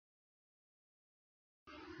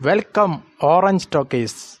Welcome orange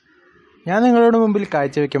talkies. ഞാൻ നിങ്ങളുടെ മുമ്പിൽ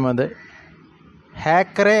കാഴ്ചവെക്കുന്നത്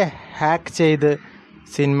ഹാക്കറെ ഹാക്ക് ചെയ്ത്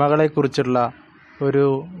സിനിമകളെക്കുറിച്ചുള്ള ഒരു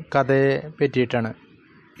കഥയെ പറ്റിയിട്ടാണ്.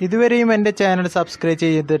 ഇതുവരെയും എൻ്റെ ചാനൽ സബ്സ്ക്രൈബ്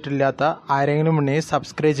ചെയ്തിട്ടില്ലാത്ത ആരെങ്കിലും ഉണ്ടെങ്കിൽ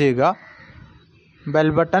സബ്സ്ക്രൈബ് ചെയ്യുക. ബെൽ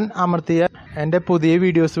ബട്ടൺ അമർത്തിയാൽ എൻ്റെ പുതിയ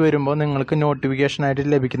വീഡിയോസ് വരുമ്പോൾ നിങ്ങൾക്ക് നോട്ടിഫിക്കേഷനായിട്ട്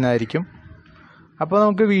ലഭിക്കുന്നതായിരിക്കും. അപ്പോൾ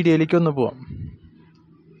നമുക്ക് വീഡിയോയിലേക്ക് ഒന്ന് പോവാം.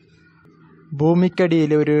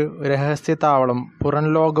 ഭൂമിക്കടിയിലെ ഒരു രഹസ്യ താവളം, പുറം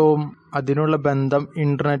ലോകവും അതിനുള്ള ബന്ധം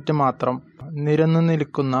ഇൻ്റർനെറ്റ് മാത്രം, നിരന്നു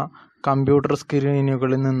നിൽക്കുന്ന കമ്പ്യൂട്ടർ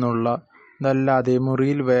സ്ക്രീനുകളിൽ നിന്നുള്ളതല്ലാതെ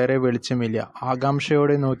മുറിയിൽ വേറെ വെളിച്ചമില്ല.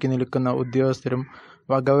 ആകാംക്ഷയോടെ നോക്കി നിൽക്കുന്ന ഉദ്യോഗസ്ഥരും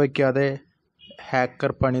വകവയ്ക്കാതെ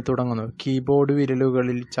ഹാക്കർ പണി തുടങ്ങുന്നു. കീബോർഡ്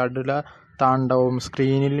വിരലുകളിൽ ചടുല താണ്ഡവവും,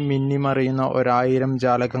 സ്ക്രീനിൽ മിന്നിമറിയുന്ന 1000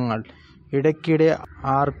 ജാലകങ്ങൾ. ഇടയ്ക്കിടെ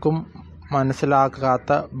ആർക്കും മനസ്സിലാകാത്ത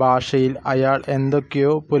ഭാഷയിൽ അയാൾ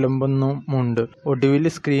എന്തൊക്കെയോ പുലമ്പുന്നുമുണ്ട്. ഒടുവിൽ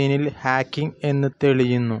സ്ക്രീനിൽ ഹാക്കിംഗ് എന്ന്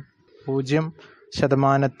തെളിയുന്നു.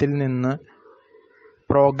 0% നിന്ന്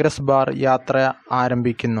പ്രോഗ്രസ് ബാർ യാത്ര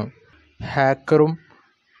ആരംഭിക്കുന്നു. ഹാക്കറും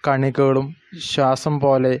കണികകളും ശ്വാസം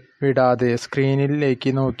പോലെ വിടാതെ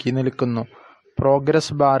സ്ക്രീനിലേക്ക് നോക്കി നിൽക്കുന്നു.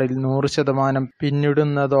 പ്രോഗ്രസ് ബാറിൽ 100%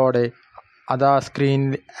 പിന്നിടുന്നതോടെ അതാ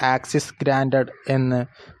സ്ക്രീനിൽ ആക്സസ് ഗ്രാൻറ്റഡ് എന്ന്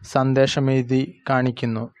സന്ദേശമെഴുതി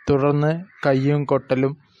കാണിക്കുന്നു. തുടർന്ന് കയ്യും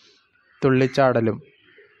കൊട്ടലും തുള്ളിച്ചാടലും.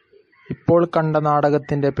 ഇപ്പോൾ കണ്ട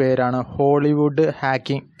നാടകത്തിൻ്റെ പേരാണ് ഹോളിവുഡ്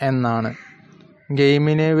ഹാക്കിംഗ് എന്നാണ്.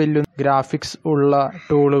 ഗെയിമിനെ വെല്ലുന്ന ഗ്രാഫിക്സ് ഉള്ള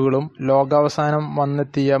ടൂളുകളും ലോകാവസാനം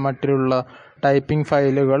വന്നെത്തിയ മറ്റുള്ള ടൈപ്പിംഗ്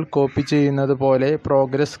ഫയലുകൾ കോപ്പി ചെയ്യുന്നത് പോലെ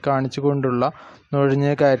പ്രോഗ്രസ് കാണിച്ചുകൊണ്ടുള്ള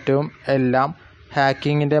നുഴഞ്ഞുകയറ്റവും എല്ലാം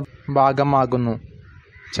ഹാക്കിങ്ങിൻ്റെ ഭാഗമാകുന്നു.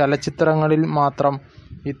 ചലച്ചിത്രങ്ങളിൽ മാത്രം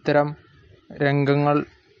ഇത്തരം രംഗങ്ങൾ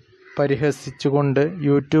പരിഹസിച്ചുകൊണ്ട്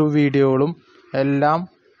യൂട്യൂബ് വീഡിയോകളും എല്ലാം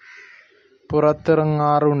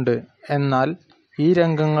പുറത്തിറങ്ങാറുണ്ട്. എന്നാൽ ഈ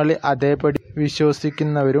രംഗങ്ങളിൽ അതേപടി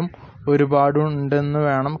വിശ്വസിക്കുന്നവരും ഒരുപാടുണ്ടെന്ന്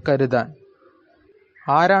വേണം കരുതാൻ.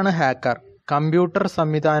 ആരാണ് ഹാക്കർ? കമ്പ്യൂട്ടർ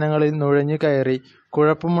സംവിധാനങ്ങളിൽ നുഴഞ്ഞു കയറി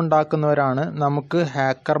കുഴപ്പമുണ്ടാക്കുന്നവരാണ് നമുക്ക്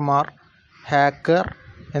ഹാക്കർമാർ. ഹാക്കർ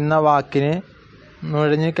എന്ന വാക്കിന്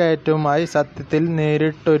നുഴഞ്ഞുകയറ്റവുമായി സത്യത്തിൽ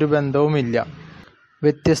നേരിട്ടൊരു ബന്ധവുമില്ല.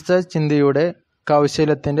 വ്യത്യസ്ത ചിന്തയുടെ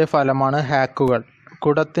കൗശലത്തിൻ്റെ ഫലമാണ് ഹാക്കുകൾ.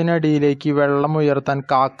 കുടത്തിനടിയിലേക്ക് വെള്ളം ഉയർത്താൻ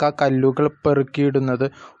കാക്ക കല്ലുകൾ പെറുക്കിയിടുന്നത്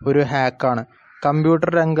ഒരു ഹാക്കാണ്.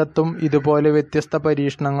 കമ്പ്യൂട്ടർ രംഗത്തും ഇതുപോലെ വ്യത്യസ്ത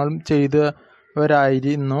പരീക്ഷണങ്ങൾ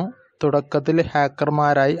ചെയ്തവരായിരുന്നു തുടക്കത്തിൽ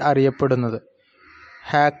ഹാക്കർമാരായി അറിയപ്പെടുന്നത്.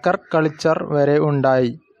 ഹാക്കർ കൾച്ചർ വരെ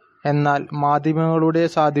ഉണ്ടായി. എന്നാൽ മാധ്യമങ്ങളുടെ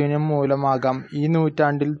സ്വാധീനം മൂലമാകാം ഈ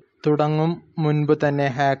നൂറ്റാണ്ടിൽ തുടങ്ങും മുൻപ് തന്നെ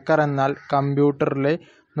ഹാക്കർ എന്നാൽ കമ്പ്യൂട്ടറിലെ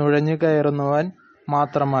നുഴഞ്ഞു കയറുന്നവൻ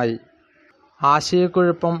മാത്രമായി.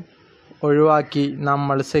 ആശയക്കുഴപ്പം ഒഴിവാക്കി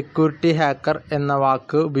നമ്മൾ സെക്യൂരിറ്റി ഹാക്കർ എന്ന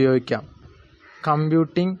വാക്ക് ഉപയോഗിക്കാം.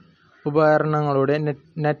 കമ്പ്യൂട്ടിംഗ് ഉപകരണങ്ങളുടെ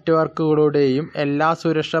നെറ്റ്വർക്കുകളുടെയും എല്ലാ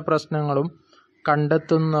സുരക്ഷാ പ്രശ്നങ്ങളും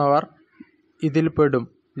കണ്ടെത്തുന്നവർ ഇതിൽപ്പെടും.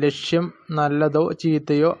 ലക്ഷ്യം നല്ലതോ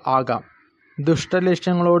ചീത്തയോ ആകാം.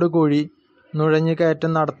 ദുഷ്ടലക്ഷ്യങ്ങളോടുകൂടി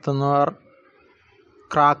നുഴഞ്ഞുകയറ്റം നടത്തുന്നവർ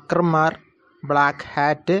ക്രാക്കർമാർ. ബ്ലാക്ക്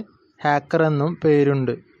ഹാറ്റ് ഹാക്കർ എന്നും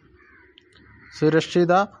പേരുണ്ട്.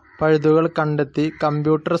 സുരക്ഷിത പഴുതുകൾ കണ്ടെത്തി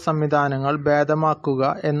കമ്പ്യൂട്ടർ സംവിധാനങ്ങൾ ഭേദമാക്കുക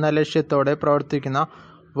എന്ന ലക്ഷ്യത്തോടെ പ്രവർത്തിക്കുന്ന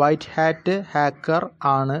വൈറ്റ് ഹാറ്റ് ഹാക്കർ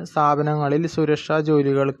ആണ് സ്ഥാപനങ്ങളിൽ സുരക്ഷാ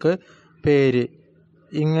ജോലികൾക്ക് പേര്.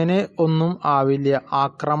 ഇങ്ങനെ ഒന്നും ആവില്ല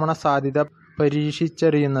ആക്രമണ സാധ്യത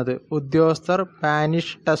പരീക്ഷിച്ചറിയുന്നത്. ഉദ്യോഗസ്ഥർ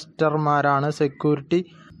സ്പാനിഷ് ടെസ്റ്റർമാരാണ്. സെക്യൂരിറ്റി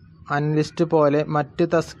അനലിസ്റ്റ് പോലെ മറ്റ്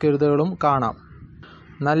തസ്തികകളും കാണാം.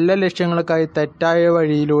 നല്ല ലക്ഷ്യങ്ങൾക്കായി തെറ്റായ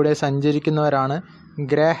വഴിയിലൂടെ സഞ്ചരിക്കുന്നവരാണ്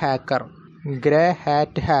grey hacker. Grey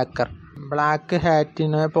hat hacker. Black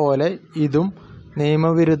ഹാറ്റിനെ പോലെ ഇതും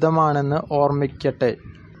നിയമവിരുദ്ധമാണെന്ന് ഓർമ്മിക്കട്ടെ.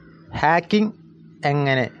 ഹാക്കിംഗ്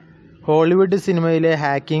എങ്ങനെ? ഹോളിവുഡ് സിനിമയിലെ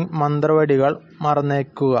ഹാക്കിംഗ് മന്ത്രവടികൾ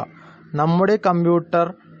മറന്നേക്കുക. നമ്മുടെ കമ്പ്യൂട്ടർ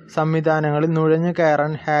സംവിധാനങ്ങളിൽ നുഴഞ്ഞു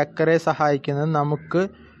കയറാൻ ഹാക്കറെ സഹായിക്കുന്നത് നമുക്ക്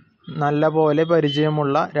നല്ലപോലെ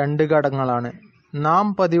പരിചയമുള്ള 2 ഘടകങ്ങളാണ്. നാം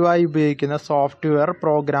പതിവായി ഉപയോഗിക്കുന്ന സോഫ്റ്റ്വെയർ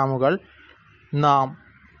പ്രോഗ്രാമുകൾ.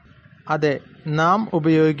 നാം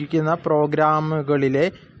ഉപയോഗിക്കുന്ന പ്രോഗ്രാമുകളിലെ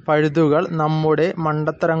പഴുതുകൾ നമ്മുടെ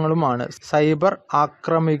മണ്ടത്തരങ്ങളുമാണ് സൈബർ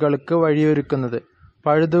ആക്രമികൾക്ക് വഴിയൊരുക്കുന്നത്.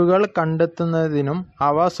 പഴുതുകൾ കണ്ടെത്തുന്നതിനും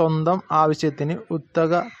അവ സ്വന്തം ആവശ്യത്തിന്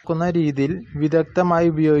ഉതകുന്ന രീതിയിൽ വിദഗ്ധമായി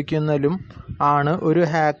ഉപയോഗിക്കുന്നതിലും ആണ് ഒരു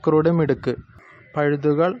ഹാക്കറുടെ മിടുക്ക്.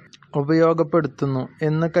 പഴുതുകൾ ഉപയോഗപ്പെടുത്തുന്നു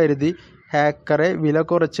എന്ന് കരുതി ഹാക്കറെ വില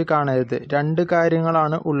കുറച്ച് കാണരുത്. 2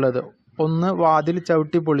 കാര്യങ്ങളാണ് ഉള്ളത്. ഒന്ന്, വാതിൽ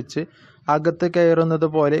ചവിട്ടി പൊളിച്ച് അകത്ത് കയറുന്നത്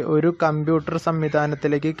പോലെ ഒരു കമ്പ്യൂട്ടർ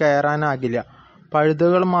സംവിധാനത്തിലേക്ക് കയറാനാകില്ല.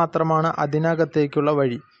 പഴുതുകൾ മാത്രമാണ് അതിനകത്തേക്കുള്ള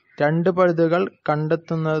വഴി. 2, പഴുതുകൾ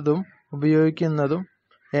കണ്ടെത്തുന്നതും ഉപയോഗിക്കുന്നതും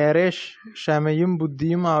ഏറെ ക്ഷമയും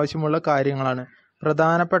ബുദ്ധിയും ആവശ്യമുള്ള കാര്യങ്ങളാണ്.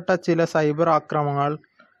 പ്രധാനപ്പെട്ട ചില സൈബർ ആക്രമണങ്ങൾ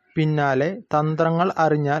പിന്നാലെ തന്ത്രങ്ങൾ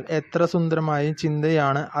അറിഞ്ഞാൽ എത്ര സുന്ദരമായ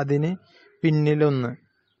ചിന്തയാണ് അതിന് പിന്നിലൊന്ന്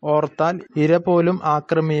ഓർത്താൽ ഇര പോലും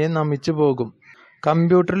ആക്രമിയെ നമിച്ചു പോകും.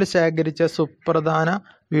 കമ്പ്യൂട്ടറിൽ ശേഖരിച്ച സുപ്രധാന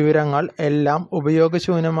വിവരങ്ങൾ എല്ലാം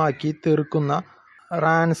ഉപയോഗശൂന്യമാക്കി തീർക്കുന്ന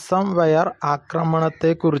റാൻസം വെയർ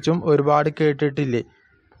ആക്രമണത്തെക്കുറിച്ചും ഒരുപാട് കേട്ടിട്ടില്ലേ?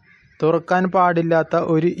 തുറക്കാൻ പാടില്ലാത്ത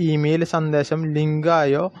ഒരു ഇമെയിൽ സന്ദേശം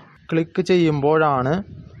ലിങ്കായോ ക്ലിക്ക് ചെയ്യുമ്പോഴാണ്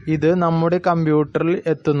ഇത് നമ്മുടെ കമ്പ്യൂട്ടറിൽ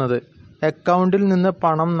എത്തുന്നത്. അക്കൗണ്ടിൽ നിന്ന്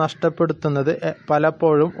പണം നഷ്ടപ്പെടുത്തുന്നത്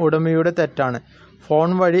പലപ്പോഴും ഉടമയുടെ തെറ്റാണ്. ഫോൺ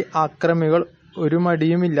വഴി ആക്രമികൾ ഒരു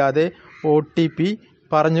മടിയുമില്ലാതെ OTP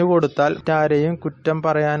പറഞ്ഞുകൊടുത്താൽ ആരെയും കുറ്റം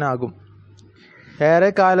പറയാനാകും.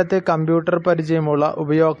 ഏറെക്കാലത്തെ കമ്പ്യൂട്ടർ പരിചയമുള്ള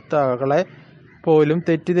ഉപയോക്താക്കളെ പോലും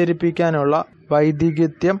തെറ്റിദ്ധരിപ്പിക്കാനുള്ള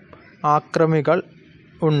വൈദഗ്ധ്യം ആക്രമികൾ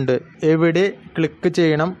ഉണ്ട്. എവിടെ ക്ലിക്ക്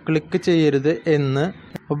ചെയ്യണം, ക്ലിക്ക് ചെയ്യരുത് എന്ന്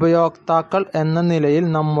ഉപയോക്താക്കൾ എന്ന നിലയിൽ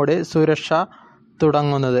നമ്മുടെ സുരക്ഷ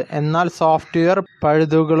തുടങ്ങുന്നത്. എന്നാൽ സോഫ്റ്റ്വെയർ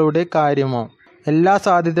പഴുതുകളുടെ കാര്യമോ? എല്ലാ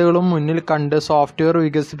സാധ്യതകളും മുന്നിൽ കണ്ട് സോഫ്റ്റ്വെയർ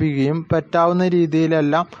വികസിപ്പിക്കുകയും പറ്റാവുന്ന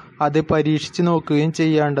രീതിയിലെല്ലാം അത് പരീക്ഷിച്ചു നോക്കുകയും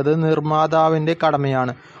ചെയ്യേണ്ടത് നിർമ്മാതാവിൻ്റെ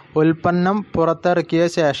കടമയാണ്. ഉൽപ്പന്നം പുറത്തിറക്കിയ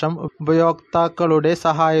ശേഷം ഉപയോക്താക്കളുടെ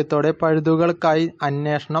സഹായത്തോടെ പഴുതുകൾക്കായി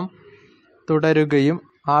അന്വേഷണം തുടരുകയും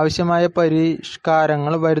ആവശ്യമായ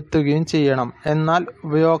പരിഷ്കാരങ്ങൾ വരുത്തുകയും ചെയ്യണം. എന്നാൽ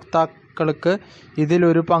ഉപയോക്താക്കൾക്ക്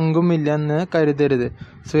ഇതിലൊരു പങ്കുമില്ലെന്ന് കരുതരുത്.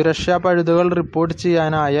 സുരക്ഷാ പഴുതുകൾ റിപ്പോർട്ട്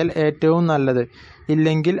ചെയ്യാനായാൽ ഏറ്റവും നല്ലത്.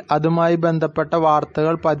 ഇല്ലെങ്കിൽ അതുമായി ബന്ധപ്പെട്ട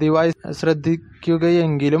വാർത്തകൾ പതിവായി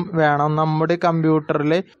ശ്രദ്ധിക്കുകയെങ്കിലും വേണം. നമ്മുടെ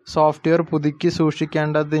കമ്പ്യൂട്ടറിലെ സോഫ്റ്റ്വെയർ പുതുക്കി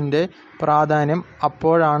സൂക്ഷിക്കേണ്ടതിൻ്റെ പ്രാധാന്യം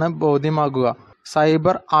അപ്പോഴാണ് ബോധ്യമാകുക.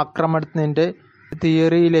 സൈബർ ആക്രമണത്തിൻ്റെ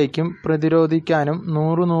തിയറിയിലേക്കും പ്രതിരോധിക്കാനും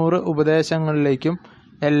 100 ഉപദേശങ്ങളിലേക്കും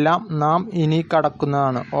എല്ലാം നാം ഇനി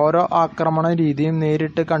കടക്കുന്നതാണ്. ഓരോ ആക്രമണ രീതിയും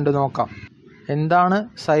നേരിട്ട് കണ്ടു നോക്കാം. എന്താണ്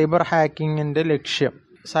സൈബർ ഹാക്കിങ്ങിൻ്റെ ലക്ഷ്യം?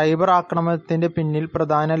 സൈബർ ആക്രമണത്തിൻ്റെ പിന്നിൽ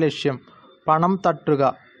പ്രധാന ലക്ഷ്യം പണം തട്ടുക,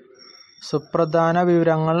 സുപ്രധാന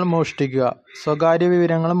വിവരങ്ങൾ മോഷ്ടിക്കുക, സ്വകാര്യ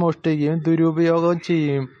വിവരങ്ങൾ മോഷ്ടിക്കുകയും ദുരുപയോഗം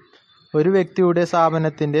ചെയ്യുകയും ഒരു വ്യക്തിയുടെ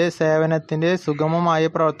സ്ഥാപനത്തിൻ്റെ സേവനത്തിൻ്റെ സുഗമമായ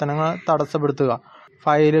പ്രവർത്തനങ്ങൾ തടസ്സപ്പെടുത്തുക.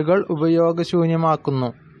 ഫയലുകൾ ഉപയോഗശൂന്യമാക്കുന്നു,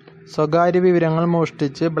 സ്വകാര്യ വിവരങ്ങൾ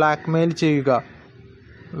മോഷ്ടിച്ച് ബ്ലാക്ക്മെയിൽ ചെയ്യുക.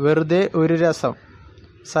 വെറുതെ ഒരു രസം.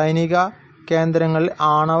 സൈനിക കേന്ദ്രങ്ങളിൽ,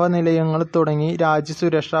 ആണവ നിലയങ്ങൾ തുടങ്ങി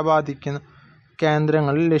രാജ്യസുരക്ഷ ബാധിക്കുന്ന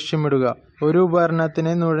കേന്ദ്രങ്ങളിൽ ലക്ഷ്യമിടുക. ഒരു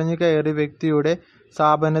ഉപകരണത്തിന് നുഴഞ്ഞു കയറി വ്യക്തിയുടെ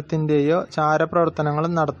സ്ഥാപനത്തിൻ്റെയോ ചാരപ്രവർത്തനങ്ങൾ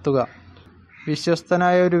നടത്തുക.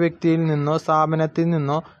 വിശ്വസ്തനായ ഒരു വ്യക്തിയിൽ നിന്നോ സ്ഥാപനത്തിൽ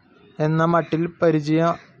നിന്നോ എന്ന മട്ടിൽ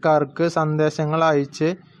പരിചയക്കാർക്ക് സന്ദേശങ്ങൾ അയച്ച്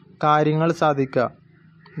കാര്യങ്ങൾ സാധിക്കുക.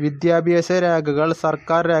 വിദ്യാഭ്യാസ രേഖകൾ,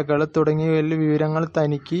 സർക്കാർ രേഖകൾ തുടങ്ങിയവയിൽ വിവരങ്ങൾ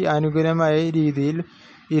തനിക്ക് അനുകൂലമായ രീതിയിൽ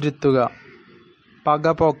ഇരുത്തുക.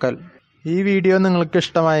 പകപോക്കൽ. ഈ വീഡിയോ നിങ്ങൾക്ക്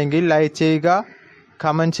ഇഷ്ടമായെങ്കിൽ ലൈക്ക് ചെയ്യുക,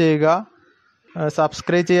 കമൻറ്റ് ചെയ്യുക.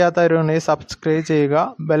 സബ്സ്ക്രൈബ് ചെയ്യാത്തവരുണ്ടെങ്കിൽ സബ്സ്ക്രൈബ് ചെയ്യുക,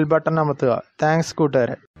 ബെൽ ബട്ടൺ അമർത്തുക. താങ്ക്സ്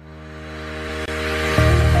കൂട്ടുകാരെ.